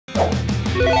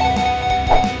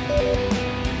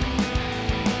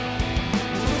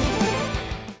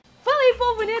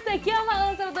Aqui é a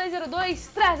Malena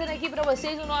 202, trazendo aqui pra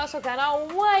vocês no nosso canal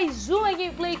mais uma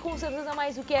gameplay com certeza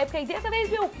mais do que épica. E dessa vez,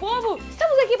 meu povo,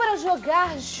 estamos aqui para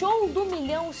jogar Show do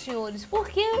Milhão, senhores.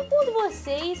 Porque um de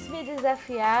vocês me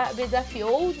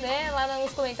desafiou, né, lá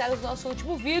nos comentários do nosso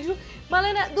último vídeo.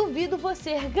 Malena, duvido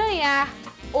você ganhar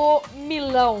o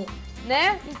milhão,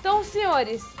 né? Então,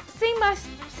 senhores, sem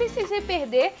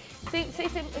perder,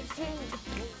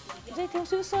 Gente, tem um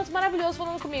Silvio Santos maravilhoso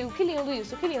falando comigo. Que lindo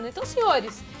isso, que lindo. Então,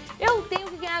 senhores, eu tenho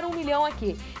que ganhar 1 milhão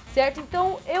aqui, certo?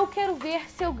 Então, eu quero ver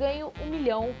se eu ganho 1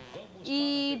 milhão.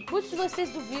 E muitos de vocês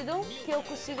duvidam que eu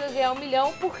consiga ganhar 1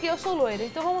 milhão porque eu sou loira.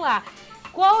 Então, vamos lá.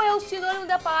 Qual é o sinônimo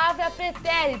da palavra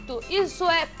pretérito? Isso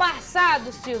é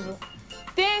passado, Silvio.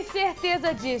 Tenho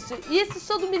certeza disso. E esse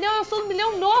sou do milhão, eu sou do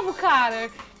milhão novo, cara.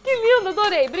 Que lindo,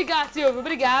 adorei. Obrigado, Silvio,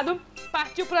 obrigado.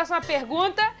 Partiu para a próxima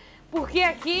pergunta. Porque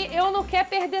aqui eu não quero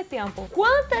perder tempo.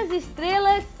 Quantas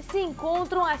estrelas se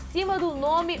encontram acima do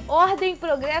nome Ordem e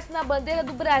Progresso na bandeira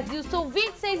do Brasil? São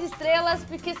 26 estrelas,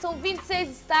 porque são 26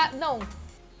 estados... Não.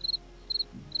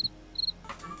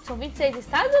 São 26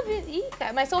 estados? Ih,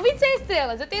 cara, mas são 26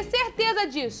 estrelas. Eu tenho certeza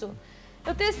disso.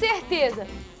 Eu tenho certeza.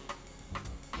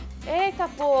 Eita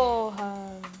porra.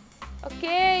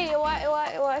 Ok, eu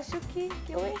acho que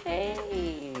eu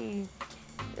errei.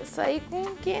 Eu saí com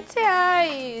 500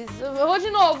 reais. Eu vou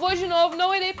de novo,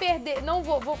 não irei perder. Não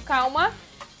vou, calma.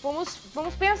 Vamos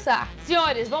pensar.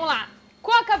 Senhores, vamos lá.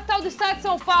 Qual a capital do estado de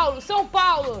São Paulo? São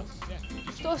Paulo.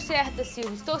 Estou certa,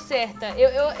 Silvio, estou certa.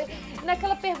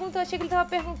 Naquela pergunta eu achei que ele estava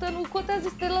perguntando quantas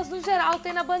estrelas no geral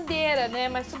tem na bandeira, né?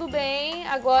 Mas tudo bem,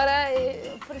 agora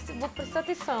eu vou prestar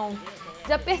atenção.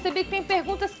 Já percebi que tem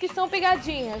perguntas que são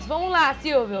pegadinhas. Vamos lá,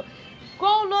 Silvio.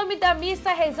 Qual o nome da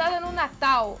missa rezada no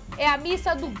Natal? É a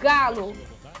missa do galo.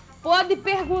 Pode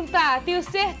perguntar, tenho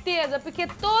certeza, porque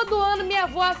todo ano minha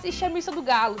avó assiste a missa do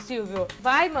galo, Silvio.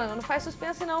 Vai, mano, não faz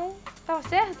suspense não. Tava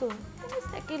certo?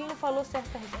 É que ele não falou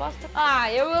certa resposta.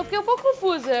 Ah, eu fiquei um pouco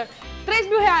confusa. 3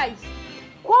 mil reais.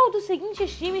 Qual dos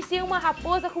seguintes times tem uma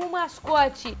raposa como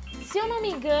mascote? Se eu não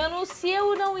me engano, se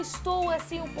eu não estou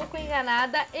assim um pouco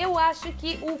enganada, eu acho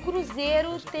que o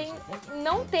Cruzeiro tem...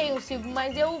 Não tem o Silvio,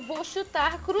 mas eu vou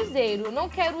chutar Cruzeiro. Não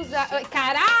quero usar...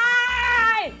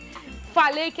 Carai!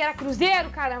 Falei que era Cruzeiro,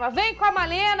 caramba. Vem com a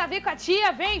Malena, vem com a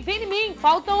tia, vem em mim.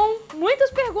 Faltam muitas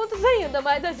perguntas ainda,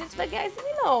 mas a gente vai ganhar esse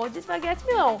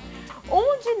milhão.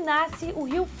 Onde nasce o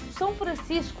Rio São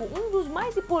Francisco, um dos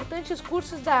mais importantes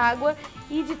cursos da água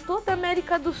e de toda a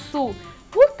América do Sul?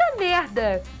 Puta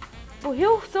merda! O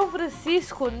Rio São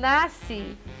Francisco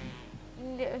nasce...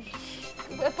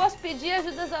 Eu posso pedir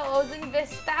ajudas aos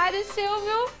universitários,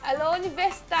 Silvio? Alô,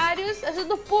 universitários,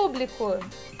 ajuda o público.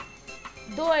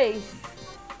 2.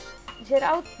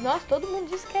 Geral... Nossa, todo mundo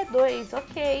diz que é 2.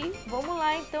 Ok, vamos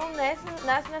lá então,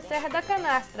 nasce na Serra da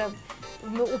Canastra.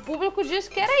 O público disse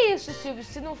que era isso, Silvio.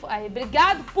 Se não for... Aí,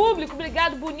 obrigado, público.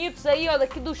 Obrigado, bonitos aí, ó,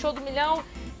 daqui do Show do Milhão,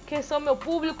 que são meu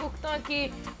público, que estão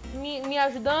aqui me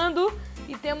ajudando.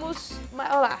 E temos,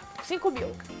 olha lá, 5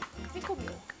 mil. 5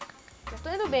 mil. Já tô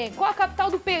indo bem. Qual a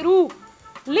capital do Peru?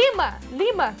 Lima,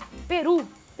 Peru.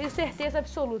 Tenho certeza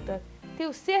absoluta.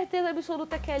 Tenho certeza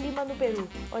absoluta que é Lima, no Peru.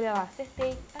 Olha lá,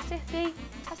 acertei.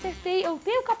 Eu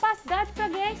tenho capacidade para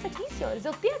ganhar isso aqui, senhores.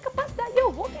 Eu tenho a capacidade,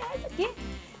 eu vou ganhar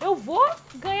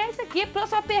isso aqui.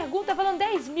 Próxima pergunta, valendo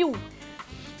 10 mil.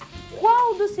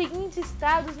 Qual dos seguintes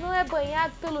estados não é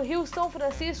banhado pelo Rio São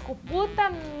Francisco?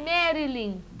 Puta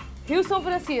Maryland. Rio São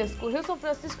Francisco. O Rio São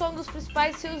Francisco é um dos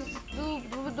principais rios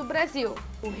do Brasil.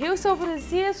 O Rio São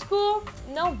Francisco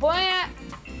não banha...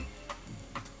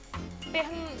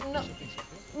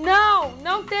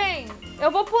 Não tem.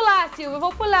 Eu vou pular, Silvio, eu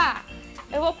vou pular.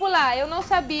 Eu não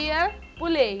sabia,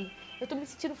 pulei. Eu tô me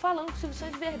sentindo falando com o Silvio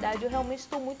Santos de verdade. Eu realmente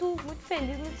estou muito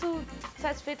feliz, muito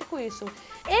satisfeita com isso.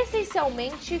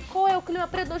 Essencialmente, qual é o clima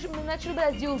predominante no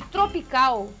Brasil?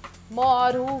 Tropical.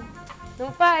 Moro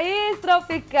num país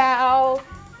tropical,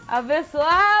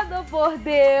 abençoado por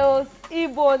Deus e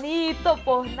bonito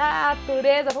por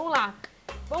natureza. Vamos lá.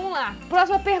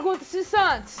 Próxima pergunta, Silvio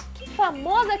Santos. Que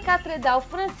famosa catedral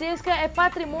francesa é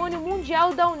patrimônio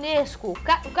mundial da Unesco?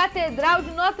 Catedral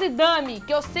de Notre Dame,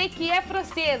 que eu sei que é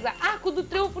francesa. Arco do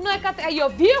Triunfo não é catedral. Aí, ó,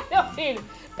 viu, meu filho?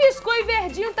 Piscou e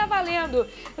verdinho, tá valendo.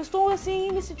 Eu estou, assim,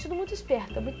 me sentindo muito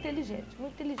esperta, muito inteligente.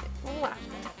 Vamos lá.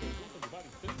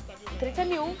 30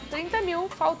 mil.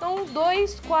 Faltam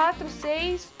 2, 4,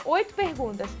 6, 8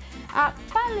 perguntas. A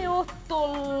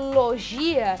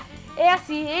paleontologia é a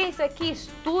ciência que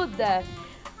estuda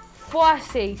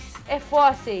fósseis.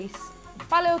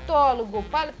 Paleontólogo.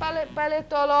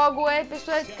 Paleontólogo é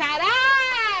pessoa...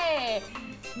 Carai!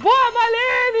 Boa,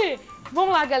 Malene!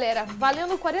 Vamos lá, galera.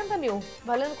 Valendo 40 mil.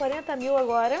 Valendo 40 mil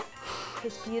agora.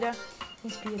 Respira,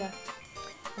 inspira.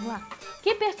 Vamos lá.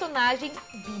 Que personagem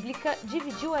bíblica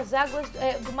dividiu as águas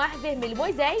do Mar Vermelho?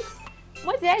 Moisés?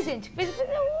 Moisés, gente.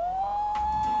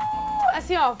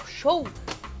 Assim, ó, show.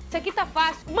 Isso aqui tá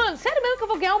fácil. Mano, sério mesmo que eu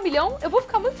vou ganhar 1 milhão? Eu vou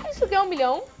ficar muito feliz se eu ganhar 1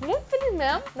 milhão. Muito feliz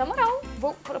mesmo. Na moral.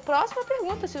 Vou pra próxima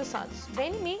pergunta, Silvio Santos.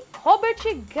 Vem em mim. Robert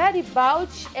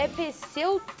Garibaldi é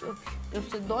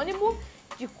pseudônimo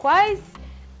de quais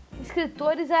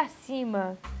escritores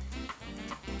acima?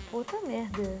 Puta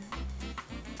merda.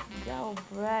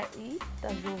 Eita,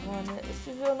 Giovana. Esse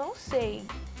eu não sei.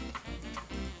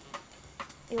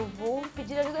 Eu vou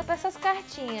pedir ajuda pra essas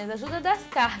cartinhas. Ajuda das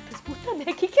cartas. Puta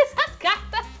merda, o que essas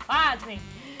cartas fazem?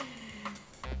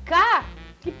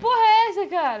 Que porra é essa,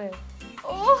 cara?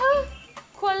 Porra!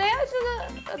 Qual é a ajuda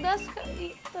das cartas?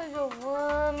 Eita,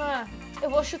 Giovana. Eu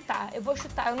vou chutar. Eu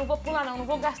não vou pular, não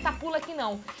vou gastar pula aqui,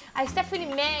 não. A Stephanie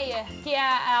Meyer, que é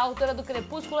a autora do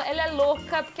Crepúsculo, ela é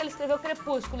louca porque ela escreveu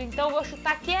Crepúsculo. Então eu vou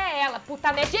chutar que é ela.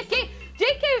 Puta merda.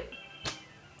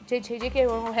 Gente,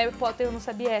 o Harry Potter eu não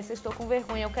sabia essa, eu estou com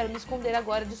vergonha, eu quero me esconder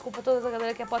agora, desculpa toda a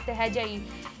galera que é Potterhead aí.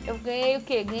 Eu ganhei o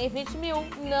quê? Ganhei 20 mil.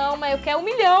 Não, mas eu quero 1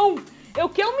 milhão. Eu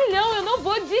quero 1 milhão, eu não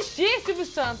vou desistir, Silvio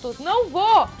Santos, não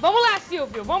vou. Vamos lá,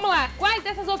 Silvio, vamos lá. Quais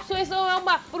dessas opções não é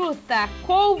uma fruta?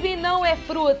 Couve não é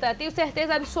fruta, tenho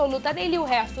certeza absoluta, nem li o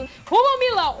resto.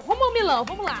 Rumo ao Milão,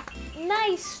 vamos lá. Na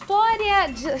história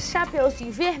de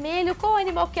Chapeuzinho Vermelho, qual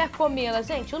animal quer comê-la?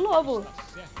 Gente, o lobo.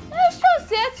 Eu estou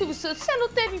certo, Silvio Santos. Você não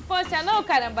teve infância não,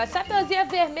 caramba? Chapeuzinho é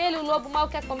vermelho, o lobo mal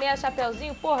quer comer a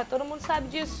Chapeuzinho. Porra, todo mundo sabe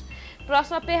disso.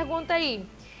 Próxima pergunta aí.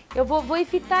 Eu vou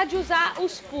evitar de usar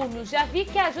os pulos. Já vi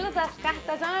que a ajuda das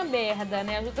cartas é uma merda,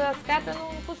 né? A ajuda das cartas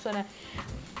não funciona.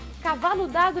 Cavalo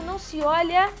dado não se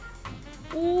olha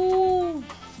o...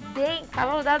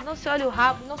 Cavalo dado não se olha o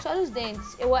rabo, não se olha os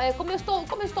dentes. Como eu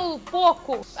estou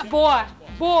pouco... Boa.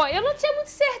 Eu não tinha muita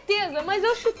certeza, mas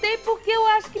eu chutei porque eu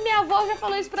acho que minha avó já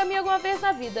falou isso pra mim alguma vez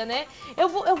na vida, né? Eu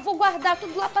vou guardar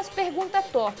tudo lá pras perguntas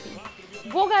top.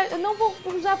 Eu não vou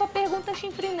usar pra pergunta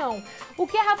chinfrim, não. O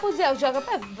que é Rapunzel? Joga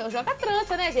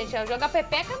trança, né, gente? Joga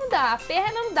pepeca não dá, a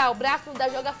perna não dá, o braço não dá,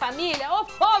 joga família. Ô,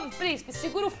 pobre príncipe,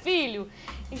 segura o filho.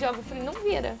 E joga o filho, não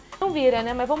vira. Não vira,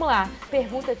 né? Mas vamos lá.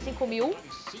 Pergunta de 5 mil.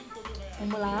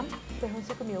 Vamos lá. Pergunta de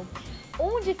 5 mil.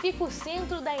 Onde fica o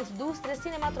centro da indústria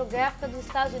cinematográfica dos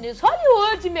Estados Unidos?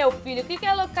 Hollywood, meu filho, que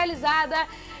é localizada,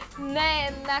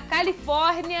 né, na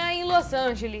Califórnia, em Los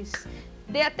Angeles.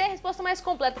 Dei até a resposta mais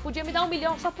completa. Podia me dar 1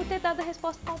 milhão só por ter dado a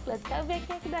resposta completa. Quero ver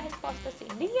quem é que dá a resposta assim.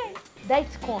 Ninguém.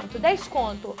 10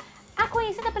 conto. A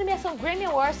conhecida premiação Grammy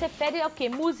Awards se refere ao quê?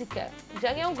 Música.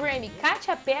 Já ganhou um Grammy.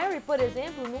 Katy Perry, por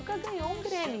exemplo, nunca ganhou um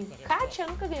Grammy. Katia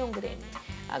nunca ganhou um Grammy.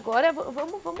 Agora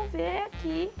vamos ver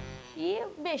aqui. E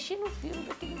mexi no filme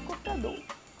aqui no computador.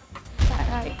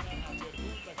 Caralho.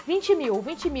 20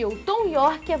 mil. Tom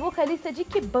York é vocalista de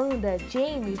que banda?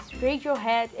 James,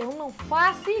 Radiohead. Eu não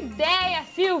faço ideia,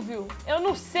 Silvio. Eu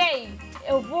não sei.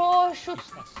 Eu vou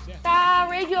chutar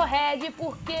Radiohead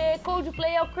porque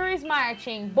Coldplay é o Chris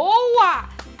Martin. Boa!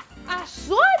 A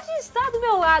sorte está do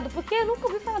meu lado, porque eu nunca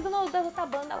ouvi falar das outras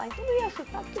bandas lá. Então eu ia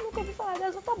chutar porque eu nunca ouvi falar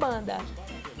das outras bandas.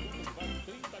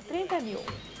 30 mil.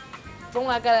 Vamos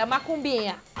lá, galera.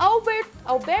 Macumbinha.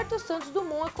 Alberto Santos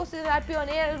Dumont é considerado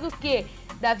pioneiro do quê?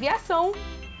 Da aviação.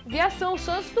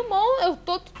 Santos Dumont.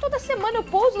 Toda semana eu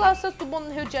pouso lá no Santos Dumont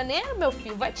no Rio de Janeiro, meu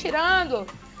filho. Vai tirando.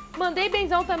 Mandei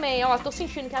benzão também. Ó, tô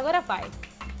sentindo que agora vai.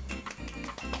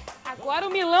 Agora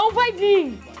o Milão vai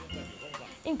vir.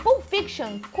 Em Pulp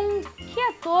Fiction, com que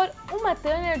ator Uma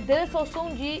Turner dança ao som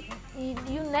de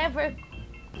You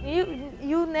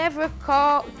Never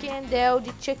Call Candle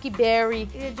de Chuck Berry.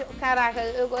 Caraca,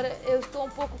 agora eu estou um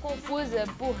pouco confusa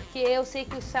porque eu sei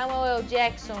que o Samuel L.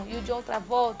 Jackson e o John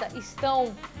Travolta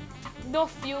estão no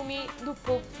filme do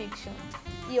Pulp Fiction.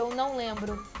 E eu não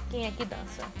lembro quem é que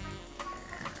dança.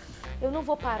 Eu não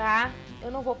vou parar,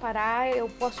 eu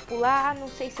posso pular, não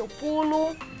sei se eu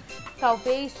pulo.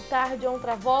 Talvez chutar John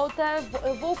Travolta.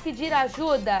 Eu vou pedir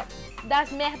ajuda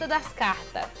das merdas das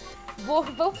cartas.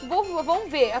 Vamos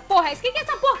ver. Porra, o que é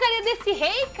essa porcaria desse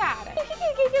rei, cara?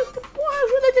 Que porra,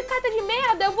 ajuda de carta de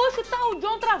merda? Eu vou chutar o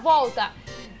John Travolta.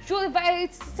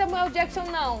 Samuel Jackson,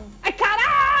 não. Ai,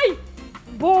 carai!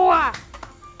 Boa,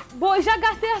 já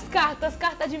gastei as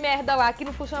cartas de merda lá, que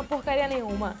não funciona porcaria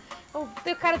nenhuma. Eu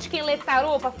tenho cara de quem lê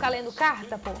tarô pra ficar lendo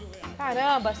carta, pô.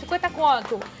 Caramba, 50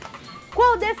 conto.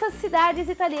 Qual dessas cidades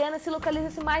italianas se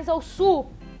localiza-se mais ao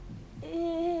sul?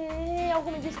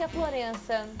 algo me diz que é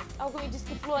Florença. Algo me diz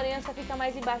que Florença fica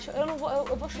mais embaixo.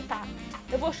 Eu vou chutar.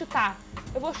 Eu vou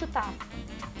chutar.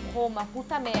 Roma,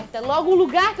 puta merda. Logo o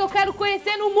lugar que eu quero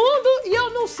conhecer no mundo e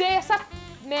eu não sei essa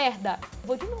merda.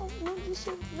 Vou de novo. Não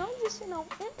desiste não.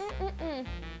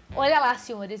 Olha lá,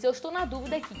 senhores, eu estou na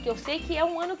dúvida aqui, que eu sei que é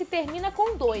um ano que termina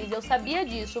com 2, eu sabia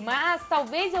disso, mas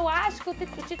talvez eu acho que o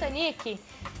Titanic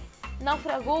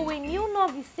naufragou em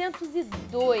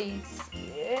 1902.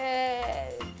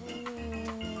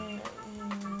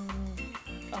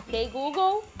 Ok,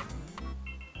 Google.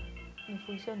 Não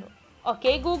funcionou.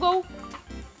 Ok, Google.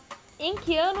 Em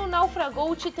que ano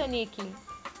naufragou o Titanic?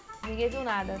 Ninguém viu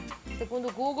nada. Segundo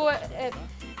o Google,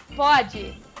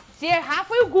 pode. Se errar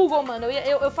foi o Google, mano.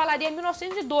 Eu falaria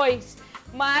 1902.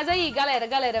 Mas aí,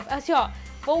 galera, assim, ó,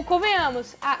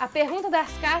 convenhamos. A pergunta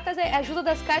das cartas, a ajuda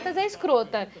das cartas é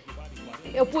escrota.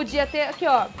 Eu podia ter aqui,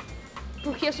 ó,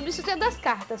 porque eu substituí das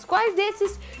cartas. Quais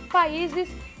desses países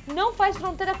não faz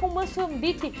fronteira com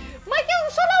Moçambique? Mas eu não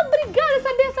sou lá obrigada a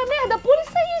saber essa merda. Pula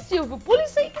isso aí, Silvio. Pula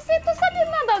isso aí que você não tá sabendo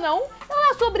nada, não. Eu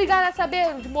não sou obrigada a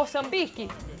saber de Moçambique.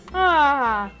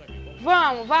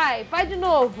 Vamos, vai de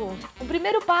novo. O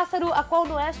primeiro pássaro a qual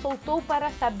Noé soltou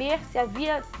para saber se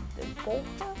havia... Porra,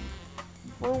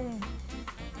 foi um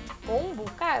pombo?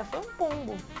 Cara, foi um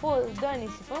pombo. Pô,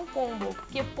 dane-se, foi um pombo.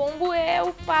 Porque pombo é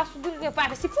o passo do...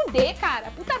 Vai se fuder, cara.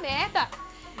 Puta merda.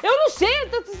 Eu não sei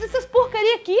essas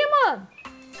porcaria aqui, mano.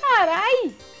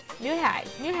 Carai.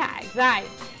 R$1.000, vai.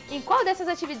 Em qual dessas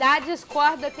atividades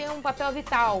corda tem um papel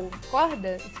vital?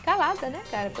 Corda? Escalada, né,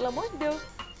 cara? Pelo amor de Deus.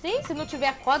 Sim, se não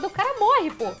tiver corda, o cara morre,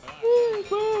 pô.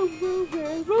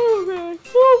 Um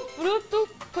fruto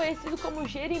conhecido como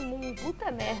jerimum. Puta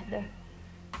merda.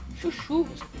 Chuchu.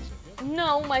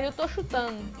 Não, mas eu tô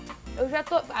chutando. Eu já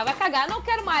tô... vai cagar. Não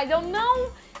quero mais. Eu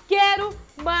não quero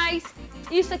mais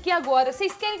isso aqui agora.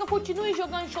 Vocês querem que eu continue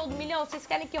jogando Show do Milhão? Vocês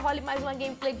querem que role mais uma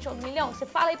gameplay de Show do Milhão? Você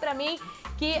fala aí pra mim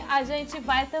que a gente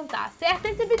vai tentar, certo?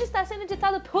 Esse vídeo está sendo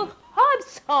editado por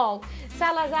Robson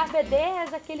Salazar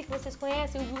B10, aquele que vocês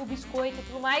conhecem, o biscoito e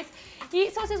tudo mais. E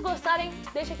se vocês gostarem,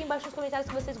 deixa aqui embaixo nos comentários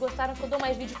se vocês gostaram, que eu dou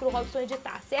mais vídeo pro Robson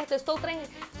editar, certo? Eu estou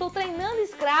treinando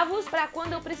escravos pra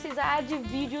quando eu precisar de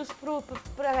vídeos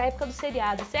pra época do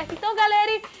seriado, certo? Então,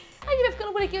 galera, a gente vai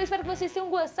ficando por aqui. Eu espero que vocês tenham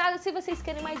gostado. Se vocês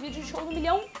querem mais vídeos de Show do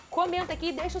Milhão, comenta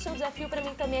aqui, deixa o seu desafio pra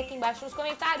mim também aqui embaixo nos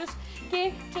comentários,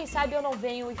 que quem sabe eu não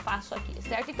venho e faço aqui,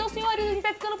 certo? Então, senhores, a gente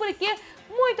vai ficando por aqui.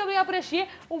 Muito obrigada por assistir.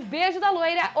 Um beijo da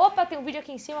loira. Opa, tem um vídeo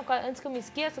aqui em cima, antes que eu me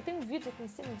esqueça, tem um vídeo aqui em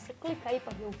cima. Você clica aí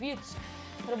pra ver o vídeo,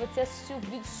 pra você assistir o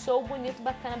vídeo show, bonito,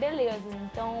 bacana, beleza.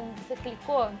 Então, você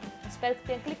clicou? Espero que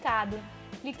tenha clicado.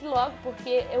 Clique logo,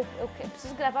 porque eu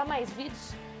preciso gravar mais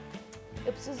vídeos.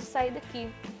 Eu preciso sair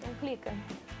daqui. Então, clica.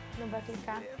 Não vai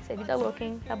clicar. Isso é vida louca,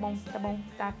 hein? Tá bom.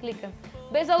 Tá, clica.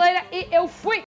 Beijo da loira e eu fui!